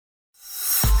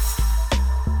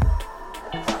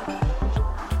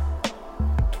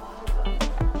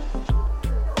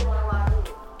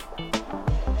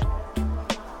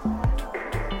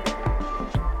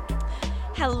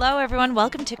Hello, everyone.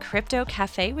 Welcome to Crypto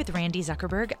Cafe with Randi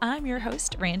Zuckerberg. I'm your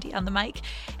host, Randi, on the mic.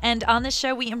 And on this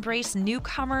show, we embrace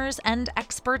newcomers and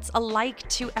experts alike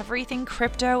to everything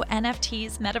crypto,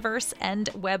 NFTs, Metaverse, and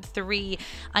Web3.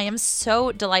 I am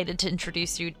so delighted to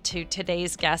introduce you to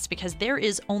today's guest because there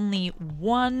is only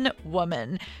one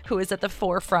woman who is at the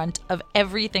forefront of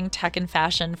everything tech and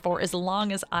fashion for as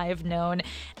long as I've known,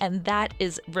 and that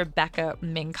is Rebecca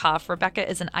Minkoff. Rebecca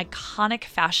is an iconic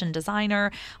fashion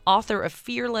designer, author of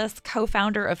Fearless,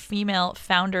 co-founder of Female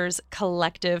Founders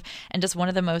Collective, and just one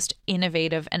of the most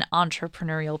innovative and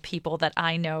entrepreneurial people that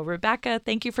I know. Rebecca,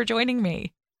 thank you for joining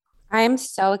me. I am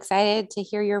so excited to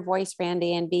hear your voice,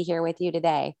 Randi, and be here with you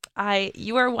today.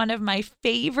 You are one of my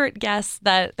favorite guests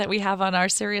that we have on our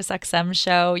SiriusXM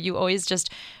show. You always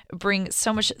just bring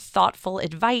so much thoughtful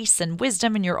advice and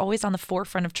wisdom, and you're always on the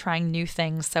forefront of trying new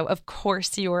things. So of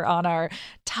course you are on our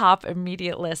top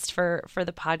immediate list for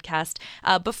the podcast.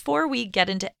 Before we get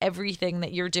into everything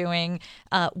that you're doing,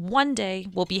 one day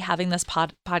we'll be having this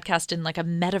podcast in like a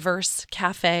Metaverse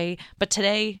cafe, but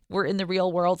today we're in the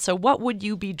real world. So what would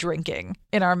you be drinking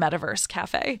in our Metaverse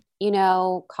cafe? You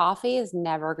know, coffee is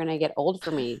never going to get old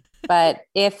for me, but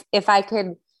if I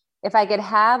could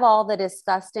have all the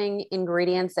disgusting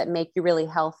ingredients that make you really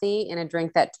healthy in a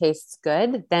drink that tastes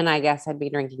good, then I guess I'd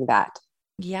be drinking that.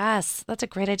 Yes, that's a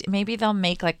great idea. Maybe they'll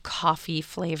make like coffee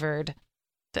flavored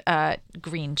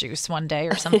green juice one day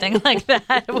or something like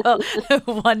that. Well,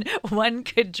 one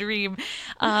could dream.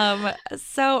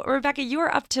 So Rebecca, you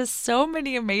are up to so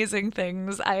many amazing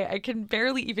things. I can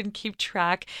barely even keep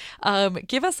track.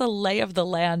 Give us a lay of the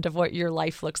land of what your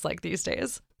life looks like these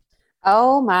days.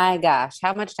 Oh my gosh,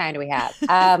 how much time do we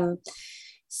have?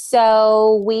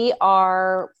 So we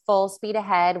are full speed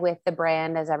ahead with the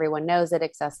brand, as everyone knows it,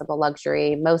 Accessible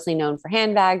Luxury, mostly known for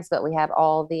handbags, but we have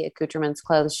all the accoutrements,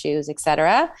 clothes, shoes,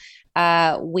 etc.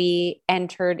 We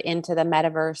entered into the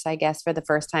metaverse, I guess, for the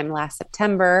first time last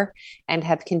September, and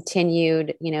have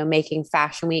continued, making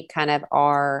Fashion Week kind of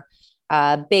our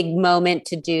big moment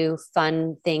to do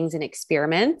fun things and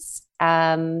experiments.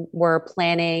 We're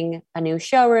planning a new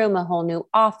showroom, a whole new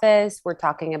office. We're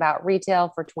talking about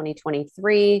retail for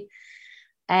 2023.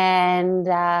 And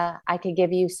I could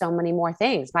give you so many more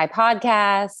things. My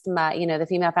podcast, the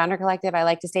Female Founder Collective. I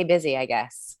like to stay busy, I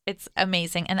guess. It's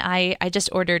amazing. And I just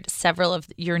ordered several of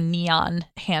your neon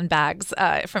handbags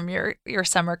from your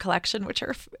summer collection, which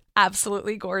are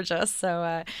absolutely gorgeous.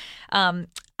 So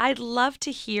I'd love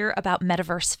to hear about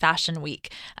Metaverse Fashion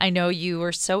Week. I know you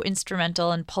were so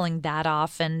instrumental in pulling that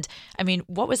off. And I mean,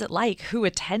 what was it like? Who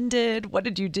attended? What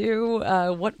did you do?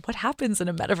 What happens in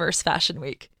a Metaverse Fashion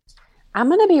Week? I'm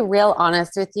going to be real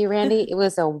honest with you, Randi. It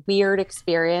was a weird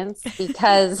experience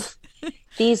because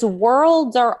these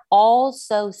worlds are all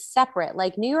so separate.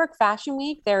 Like New York Fashion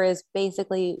Week, there is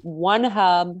basically one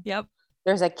hub. Yep.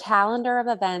 There's a calendar of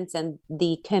events and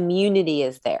the community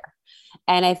is there.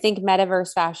 And I think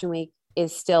Metaverse Fashion Week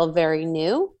is still very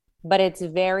new, but it's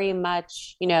very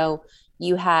much,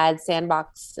 you had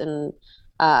Sandbox and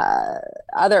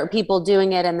other people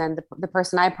doing it. And then the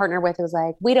person I partner with was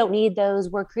like, we don't need those.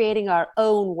 We're creating our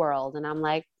own world. And I'm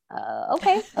like,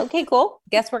 okay, cool.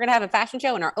 Guess we're going to have a fashion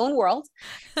show in our own world.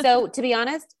 So to be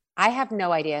honest, I have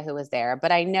no idea who was there,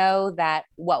 but I know that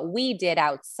what we did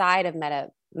outside of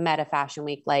Meta Fashion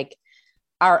Week, like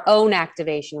our own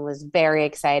activation, was very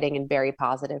exciting and very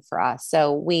positive for us.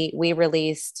 So we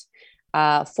released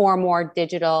 4 more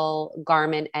digital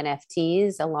garment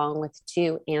NFTs, along with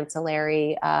 2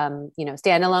 ancillary,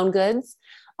 standalone goods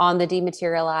on the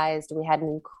dematerialized. We had an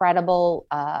incredible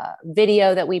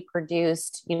video that we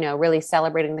produced, really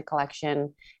celebrating the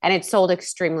collection, and it sold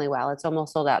extremely well. It's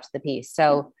almost sold out to the piece.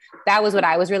 So that was what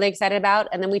I was really excited about.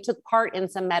 And then we took part in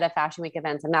some Meta Fashion Week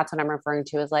events, and that's what I'm referring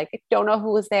to as like, I don't know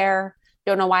who was there,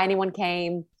 don't know why anyone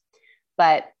came,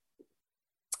 but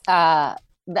I'd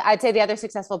say the other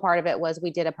successful part of it was we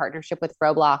did a partnership with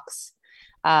Roblox,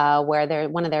 where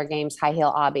one of their games, High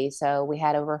Heel Obby. So we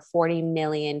had over 40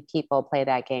 million people play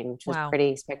that game, which was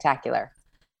pretty spectacular.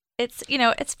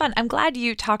 It's fun. I'm glad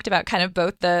you talked about kind of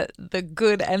both the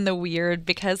good and the weird,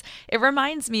 because it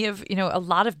reminds me of, a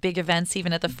lot of big events,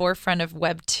 even at the forefront of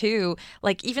Web 2,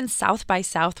 like even South by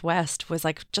Southwest was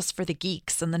like just for the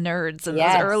geeks and the nerds in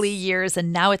those early years.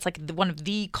 And now it's like one of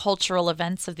the cultural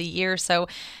events of the year. So,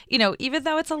 even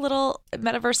though it's a little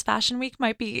Metaverse Fashion Week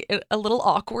might be a little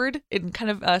awkward in kind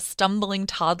of stumbling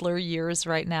toddler years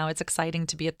right now, it's exciting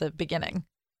to be at the beginning.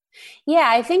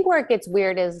 Yeah, I think where it gets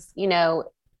weird is,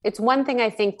 it's one thing,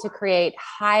 I think, to create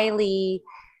highly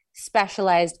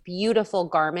specialized, beautiful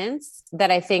garments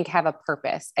that I think have a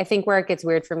purpose. I think where it gets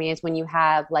weird for me is when you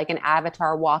have like an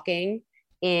avatar walking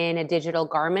in a digital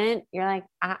garment, you're like,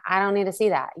 I don't need to see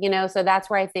that, So that's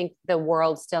where I think the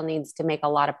world still needs to make a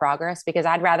lot of progress, because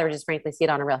I'd rather just frankly see it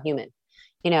on a real human,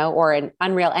 or an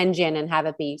Unreal Engine, and have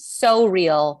it be so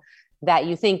real that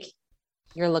you think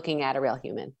you're looking at a real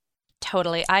human.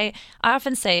 Totally. I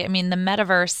often say, I mean, the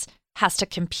metaverse has to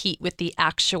compete with the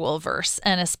actual verse.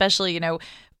 And especially,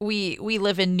 we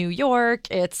live in New York.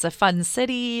 It's a fun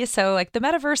city. So like the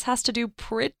metaverse has to do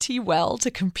pretty well to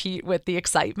compete with the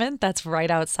excitement that's right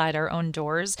outside our own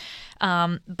doors.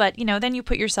 But, then you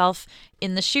put yourself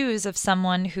in the shoes of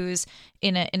someone who's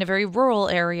in a very rural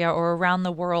area or around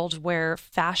the world where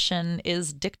fashion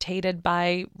is dictated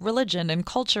by religion and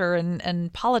culture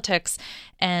and politics.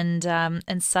 And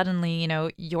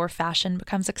suddenly, your fashion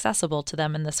becomes accessible to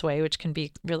them in this way, which can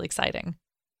be really exciting.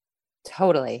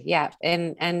 Totally. Yeah.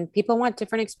 And people want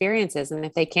different experiences. And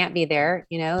if they can't be there,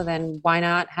 then why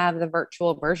not have the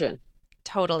virtual version?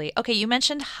 Totally. Okay, you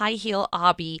mentioned High Heel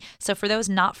Obby. So for those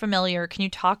not familiar, can you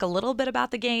talk a little bit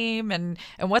about the game and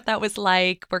what that was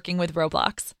like working with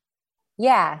Roblox?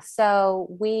 Yeah, so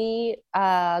we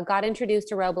got introduced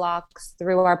to Roblox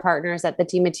through our partners at the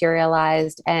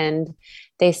Dematerialized, and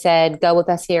they said, "Go with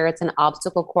us here. It's an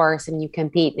obstacle course, and you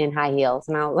compete in high heels."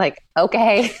 And I was like,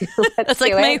 "Okay, let's That's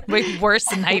like do it." my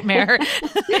worst nightmare.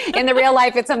 In the real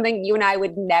life, it's something you and I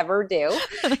would never do,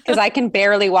 because I can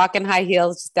barely walk in high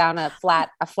heels just down a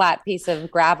flat piece of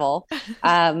gravel.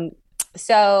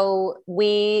 So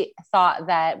we thought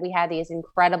that we had these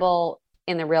incredible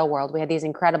in the real world. We had these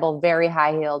incredible, very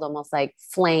high heeled, almost like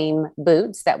flame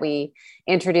boots that we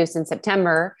introduced in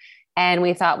September. And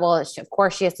we thought, well, of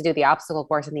course she has to do the obstacle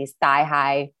course in these thigh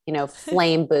high,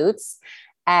 flame boots.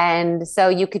 And so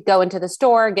you could go into the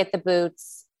store, get the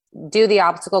boots, do the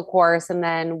obstacle course. And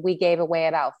then we gave away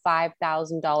about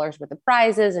 $5,000 worth of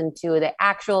prizes and 2 of the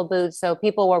actual boots. So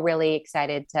people were really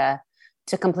excited to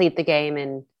complete the game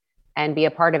and be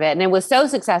a part of it. And it was so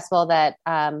successful that,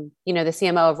 the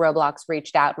CMO of Roblox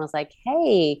reached out and was like,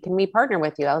 "Hey, can we partner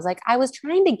with you?" I was like, "I was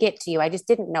trying to get to you. I just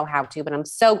didn't know how to, but I'm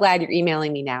so glad you're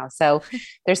emailing me now." So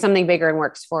there's something bigger in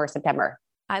works for September.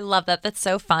 I love that. That's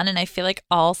so fun. And I feel like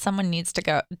all someone needs to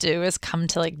go do is come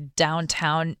to like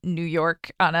downtown New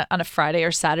York on a Friday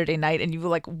or Saturday night, and you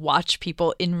like watch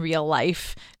people in real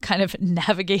life kind of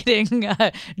navigating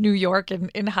New York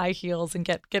in high heels and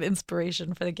get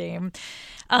inspiration for the game.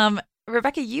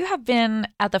 Rebecca, you have been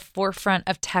at the forefront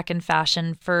of tech and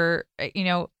fashion for,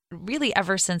 really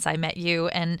ever since I met you.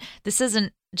 And this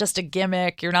isn't just a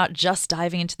gimmick. You're not just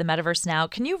diving into the metaverse now.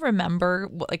 Can you remember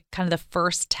like kind of the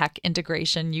first tech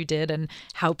integration you did and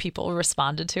how people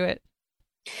responded to it?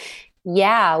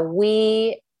 Yeah,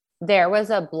 there was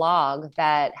a blog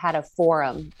that had a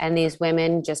forum, and these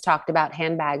women just talked about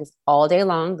handbags all day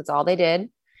long. That's all they did.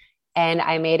 And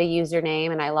I made a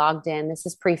username and I logged in. This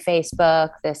is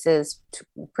pre-Facebook. This is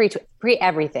pre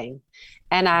everything.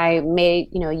 And I made,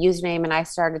 a username, and I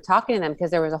started talking to them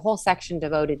because there was a whole section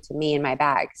devoted to me and my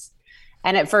bags.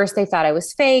 And at first they thought I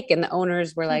was fake, and the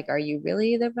owners were like, "Are you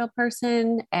really the real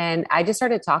person?" And I just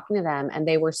started talking to them, and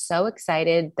they were so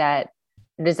excited that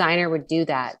a designer would do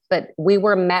that. But we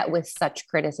were met with such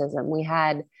criticism. We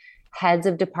had heads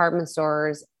of department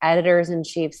stores, editors in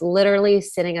chiefs, literally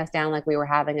sitting us down like we were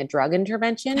having a drug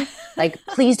intervention. Like,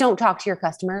 "Please don't talk to your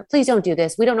customer. Please don't do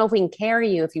this. We don't know if we can carry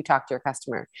you if you talk to your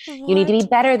customer. What? You need to be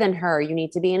better than her. You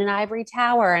need to be in an ivory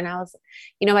tower." And I was,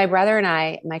 my brother and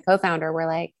I, my co-founder, were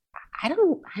like, I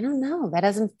don't know. That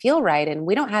doesn't feel right. And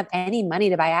we don't have any money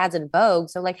to buy ads in Vogue.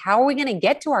 So like, how are we going to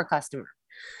get to our customer?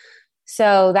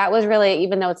 So that was really,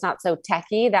 even though it's not so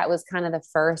techy, that was kind of the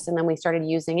first. And then we started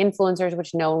using influencers,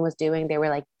 which no one was doing. They were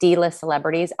like D-list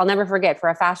celebrities. I'll never forget, for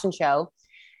a fashion show,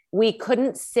 we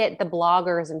couldn't sit the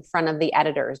bloggers in front of the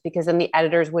editors because then the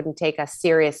editors wouldn't take us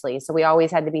seriously. So we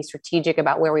always had to be strategic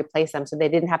about where we place them, so they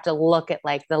didn't have to look at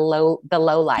like the low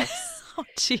lights. Oh,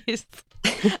 jeez.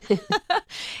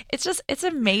 It's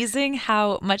amazing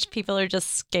how much people are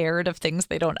just scared of things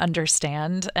they don't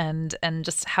understand, and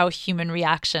just how human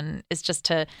reaction is just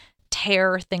to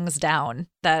tear things down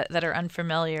that are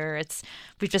unfamiliar.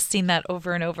 We've just seen that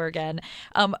over and over again.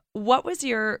 What was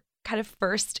your kind of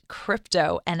first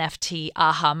crypto NFT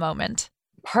aha moment?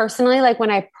 Personally, like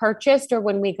when I purchased or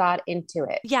when we got into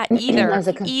it? Yeah,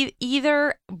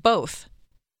 either, both.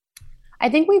 I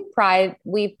think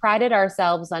we prided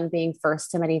ourselves on being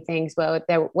first to many things,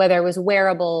 whether it was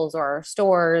wearables or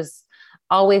stores,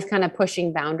 always kind of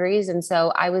pushing boundaries. And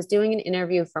so I was doing an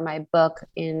interview for my book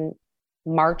in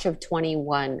March of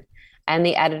 21, and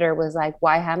the editor was like,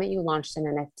 "Why haven't you launched an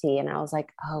NFT?" And I was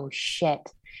like, "Oh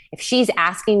shit. If she's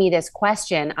asking me this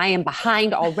question, I am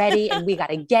behind already and we got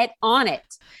to get on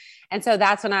it." And so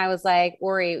that's when I was like,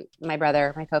 Ori, my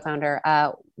brother, my co-founder,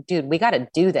 dude, we got to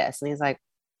do this. And he's like,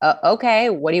 okay,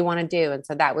 what do you want to do? And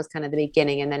so that was kind of the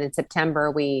beginning. And then in September,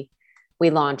 we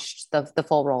launched the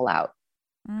full rollout.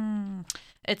 Mm.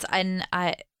 It's and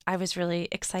I was really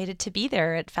excited to be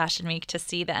there at Fashion Week to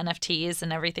see the NFTs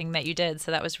and everything that you did.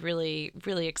 So that was really,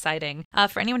 really exciting.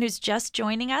 For anyone who's just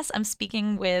joining us, I'm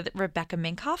speaking with Rebecca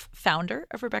Minkoff, founder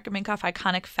of Rebecca Minkoff,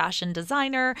 iconic fashion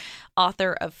designer,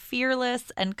 author of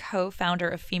Fearless, and co-founder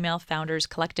of Female Founders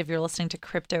Collective. You're listening to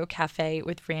Crypto Cafe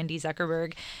with Randi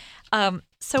Zuckerberg.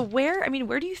 So where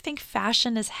do you think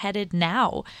fashion is headed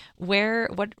now?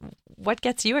 What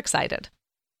gets you excited?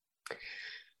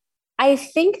 I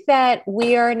think that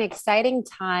we are an exciting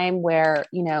time where,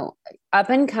 up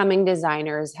and coming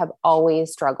designers have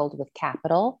always struggled with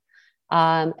capital.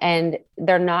 And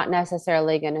they're not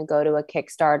necessarily going to go to a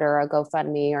Kickstarter or a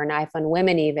GoFundMe or an iFund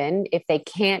Women, even if they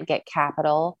can't get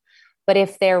capital. But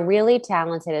if they're really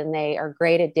talented and they are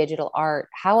great at digital art,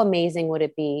 how amazing would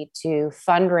it be to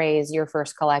fundraise your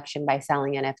first collection by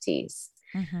selling NFTs?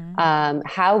 Mm-hmm.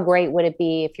 How great would it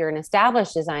be if you're an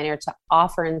established designer to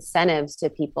offer incentives to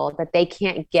people that they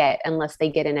can't get unless they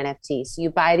get an NFT? So you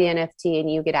buy the NFT and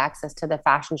you get access to the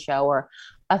fashion show or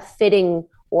a fitting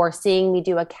or seeing me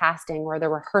do a casting or the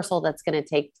rehearsal that's going to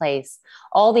take place.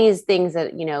 All these things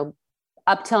that,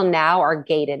 up till now are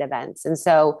gated events. And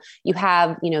so you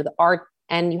have, the art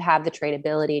and you have the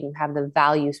tradability and you have the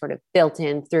value sort of built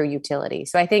in through utility.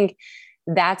 So I think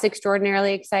that's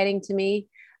extraordinarily exciting to me.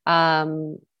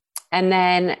 And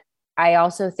then I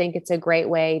also think it's a great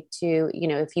way to,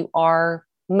 if you are,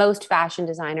 most fashion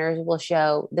designers will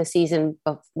show the season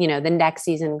of, the next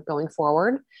season going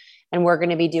forward. And we're going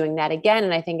to be doing that again.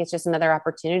 And I think it's just another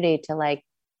opportunity to like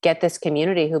get this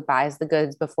community who buys the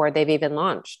goods before they've even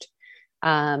launched.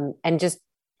 And just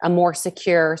a more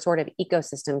secure sort of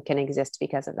ecosystem can exist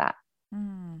because of that.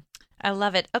 Mm. I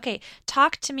love it. Okay,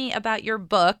 talk to me about your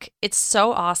book. It's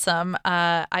so awesome.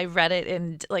 I read it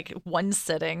in like one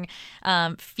sitting.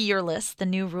 Fearless, the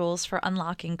new rules for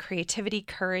unlocking creativity,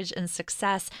 courage, and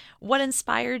success. What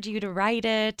inspired you to write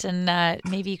it? And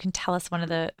maybe you can tell us one of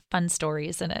the fun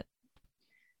stories in it.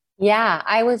 Yeah,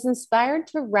 I was inspired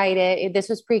to write it. This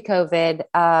was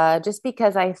pre-COVID, just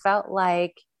because I felt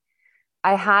like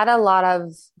I had a lot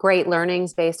of great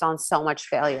learnings based on so much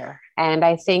failure. And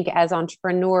I think as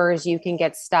entrepreneurs, you can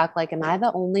get stuck like, am I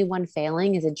the only one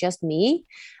failing? Is it just me?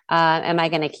 Am I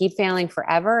going to keep failing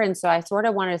forever? And so I sort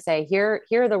of wanted to say, here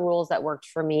are the rules that worked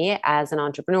for me as an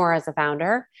entrepreneur, as a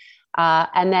founder.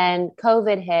 And then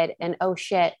COVID hit and oh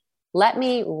shit, let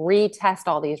me retest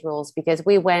all these rules because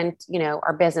we went,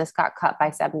 our business got cut by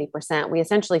 70%. We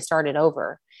essentially started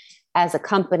over as a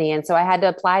company. And so I had to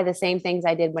apply the same things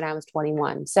I did when I was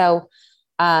 21. So,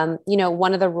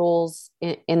 one of the rules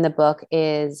in the book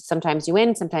is sometimes you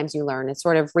win, sometimes you learn. It's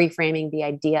sort of reframing the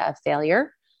idea of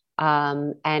failure.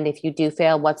 And if you do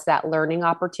fail, what's that learning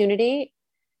opportunity?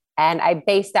 And I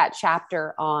based that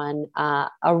chapter on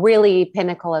a really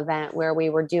pinnacle event where we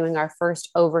were doing our first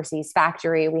overseas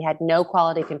factory. We had no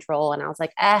quality control. And I was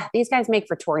like, these guys make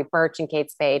for Tory Burch and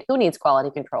Kate Spade. Who needs quality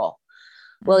control?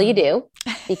 Well, you do,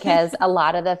 because a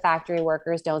lot of the factory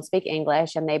workers don't speak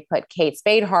English and they put Kate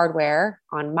Spade hardware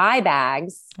on my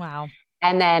bags. Wow.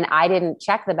 And then I didn't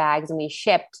check the bags and we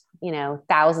shipped,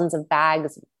 thousands of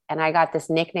bags. And I got this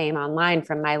nickname online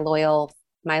from my loyal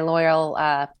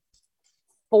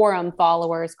forum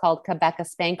followers called Quebeca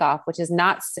Spankoff, which is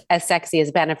not as sexy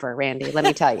as Bennifer, Randi, let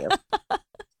me tell you.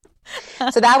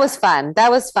 So that was fun. That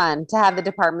was fun to have the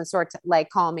department store like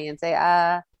call me and say,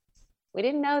 we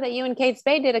didn't know that you and Kate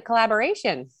Spade did a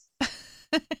collaboration.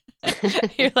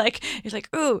 You're like,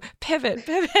 ooh, pivot.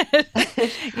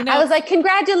 I was like,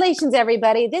 congratulations,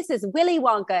 everybody. This is Willy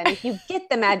Wonka. And if you get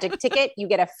the magic ticket, you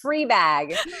get a free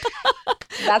bag.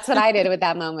 That's what I did with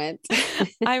that moment.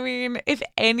 I mean, if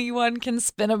anyone can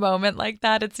spin a moment like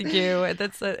that, it's you.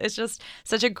 It's just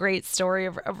such a great story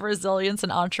of resilience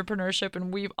and entrepreneurship.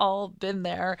 And we've all been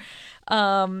there.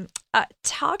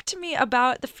 Talk to me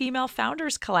about the Female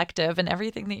Founders Collective and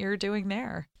everything that you're doing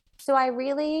there. So I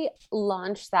really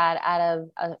launched that out of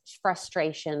a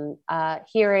frustration,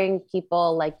 hearing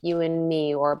people like you and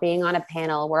me or being on a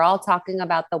panel. We're all talking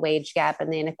about the wage gap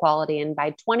and the inequality. And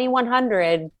by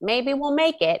 2100, maybe we'll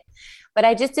make it. But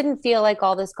I just didn't feel like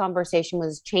all this conversation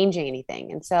was changing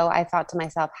anything. And so I thought to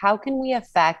myself, how can we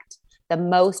affect the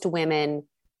most women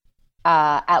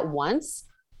at once?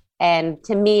 And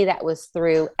to me, that was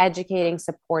through educating,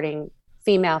 supporting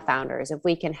female founders. If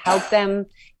we can help them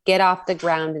get off the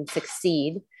ground and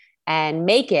succeed and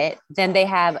make it, then they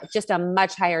have just a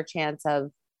much higher chance of,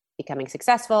 becoming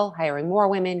successful, hiring more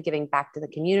women, giving back to the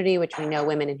community, which we know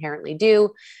women inherently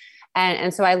do.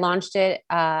 And so I launched it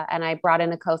and I brought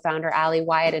in a co-founder, Allie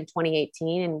Wyatt, in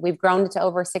 2018. And we've grown to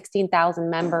over 16,000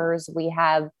 members. We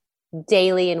have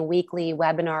daily and weekly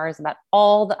webinars about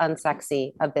all the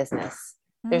unsexy of business.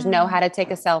 There's no how to take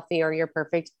a selfie or your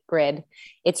perfect grid.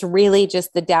 It's really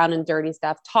just the down and dirty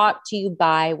stuff taught to you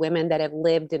by women that have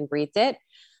lived and breathed it.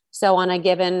 So on a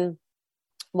given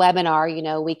webinar, you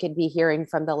know, we could be hearing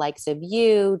from the likes of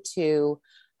you to,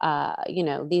 you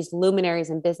know, these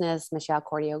luminaries in business, Michelle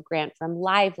Cordio Grant from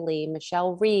Lively,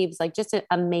 Michelle Reeves, like just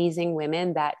amazing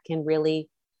women that can really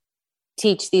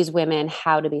teach these women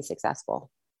how to be successful.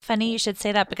 Funny you should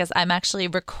say that because I'm actually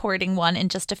recording one in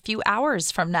just a few hours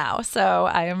from now. So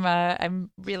I'm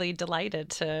really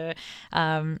delighted to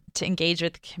engage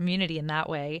with the community in that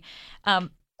way.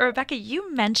 Rebecca,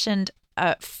 you mentioned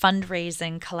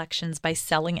fundraising collections by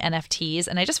selling NFTs.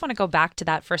 And I just want to go back to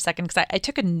that for a second because I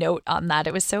took a note on that.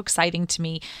 It was so exciting to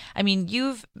me. I mean,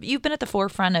 you've been at the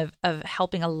forefront of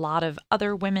helping a lot of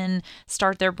other women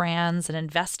start their brands and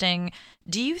investing.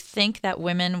 Do you think that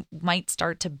women might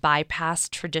start to bypass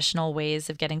traditional ways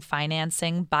of getting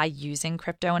financing by using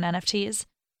crypto and NFTs?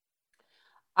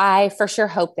 I for sure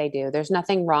hope they do. There's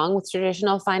nothing wrong with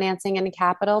traditional financing and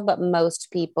capital, but most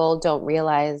people don't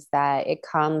realize that it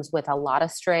comes with a lot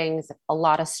of strings, a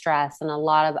lot of stress, and a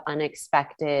lot of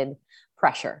unexpected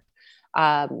pressure.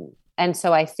 And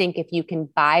so I think if you can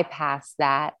bypass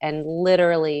that and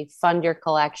literally fund your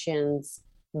collections,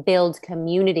 build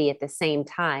community at the same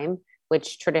time,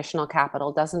 which traditional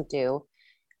capital doesn't do,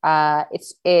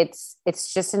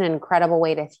 it's just an incredible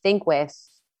way to think with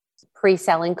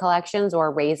pre-selling collections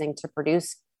or raising to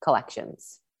produce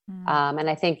collections. And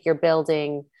I think you're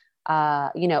building,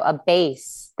 you know, a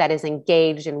base that is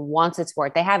engaged and wants its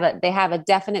worth. They have a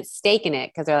definite stake in it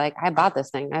because they're like, I bought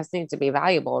this thing. This needs to be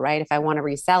valuable, right? If I want to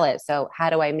resell it. So how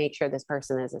do I make sure this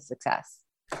person is a success?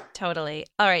 Totally.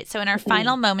 All right. So in our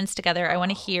final moments together, I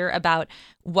want to hear about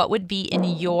what would be in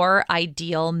your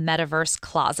ideal metaverse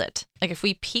closet. Like if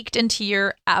we peeked into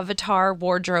your avatar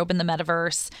wardrobe in the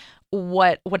metaverse,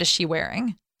 what is she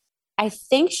wearing? I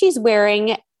think she's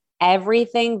wearing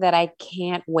everything that I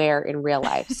can't wear in real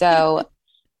life. So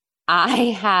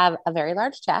I have a very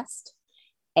large chest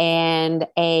and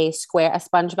a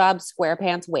SpongeBob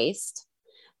SquarePants waist.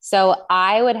 So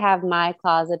I would have my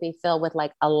closet be filled with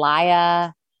like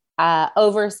Alaya,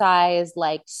 oversized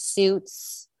like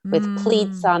suits with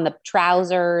pleats on the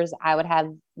trousers. I would have,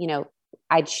 you know,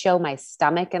 I'd show my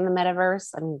stomach in the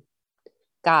metaverse. I mean,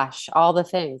 gosh, all the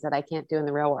things that I can't do in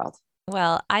the real world.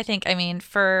 Well, I think, I mean,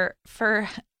 for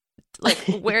like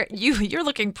where you're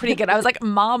looking pretty good. I was like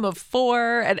mom of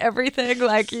 4 and everything.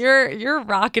 Like you're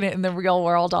rocking it in the real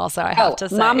world also, I have to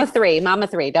say. Mom of 3.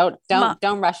 Don't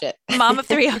rush it. Mom of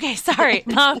 3. Okay, sorry.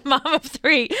 Mom of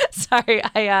 3. Sorry.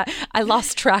 I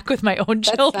lost track with my own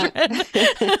children.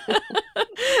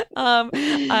 I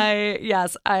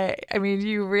mean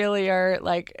you really are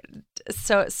like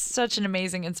such an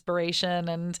amazing inspiration,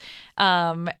 and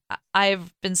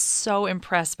I've been so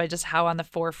impressed by just how on the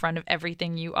forefront of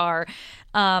everything you are.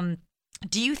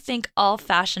 Do you think all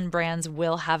fashion brands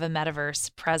will have a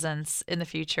metaverse presence in the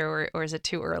future, or is it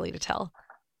too early to tell?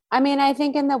 I mean, I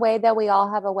think in the way that we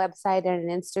all have a website and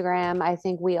an Instagram, I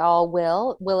think we all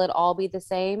will. Will it all be the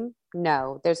same?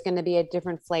 No, there's going to be a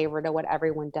different flavor to what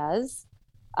everyone does.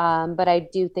 But I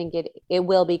do think it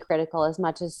will be critical, as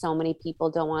much as so many people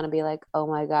don't want to be like, oh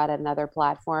my God, another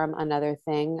platform, another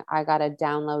thing. I got to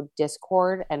download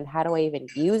Discord, and how do I even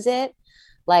use it?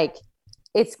 Like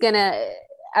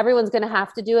everyone's going to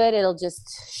have to do it. It'll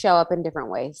just show up in different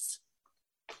ways.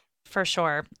 For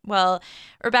sure. Well,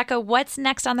 Rebecca, what's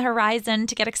next on the horizon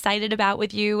to get excited about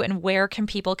with you, and where can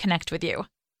people connect with you?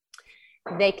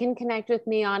 They can connect with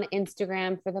me on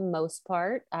Instagram for the most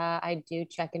part. I do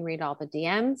check and read all the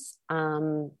DMs.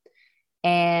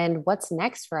 And what's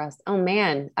next for us? Oh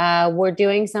man, we're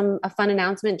doing a fun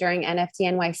announcement during NFT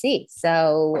NYC.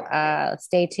 So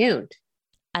stay tuned.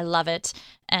 I love it.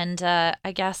 And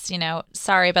I guess,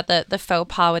 sorry about the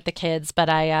faux pas with the kids, but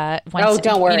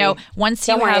don't worry. Once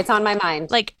don't you worry, have, it's on my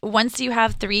mind. Like once you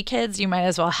have 3 kids, you might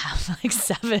as well have like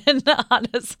 7,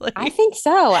 honestly. I think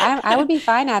so. I would be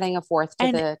fine adding a 4th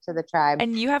to the tribe.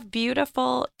 And you have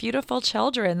beautiful, beautiful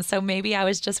children. So maybe I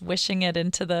was just wishing it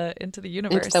into the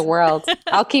universe. Into the world.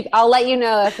 I'll let you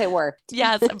know if it worked.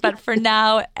 Yes. But for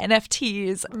now,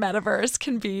 NFTs, Metaverse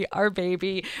can be our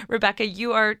baby. Rebecca,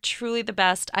 you are truly the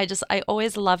best. I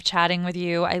always love chatting with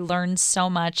you. I learn so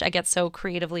much. I get so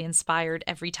creatively inspired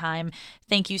every time.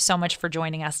 Thank you so much for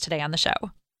joining us today on the show.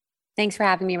 Thanks for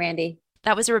having me, Randi.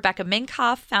 That was Rebecca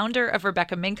Minkoff, founder of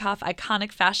Rebecca Minkoff,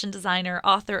 iconic fashion designer,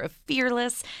 author of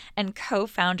Fearless, and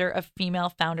co-founder of Female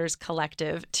Founders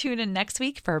Collective. Tune in next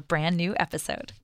week for a brand new episode.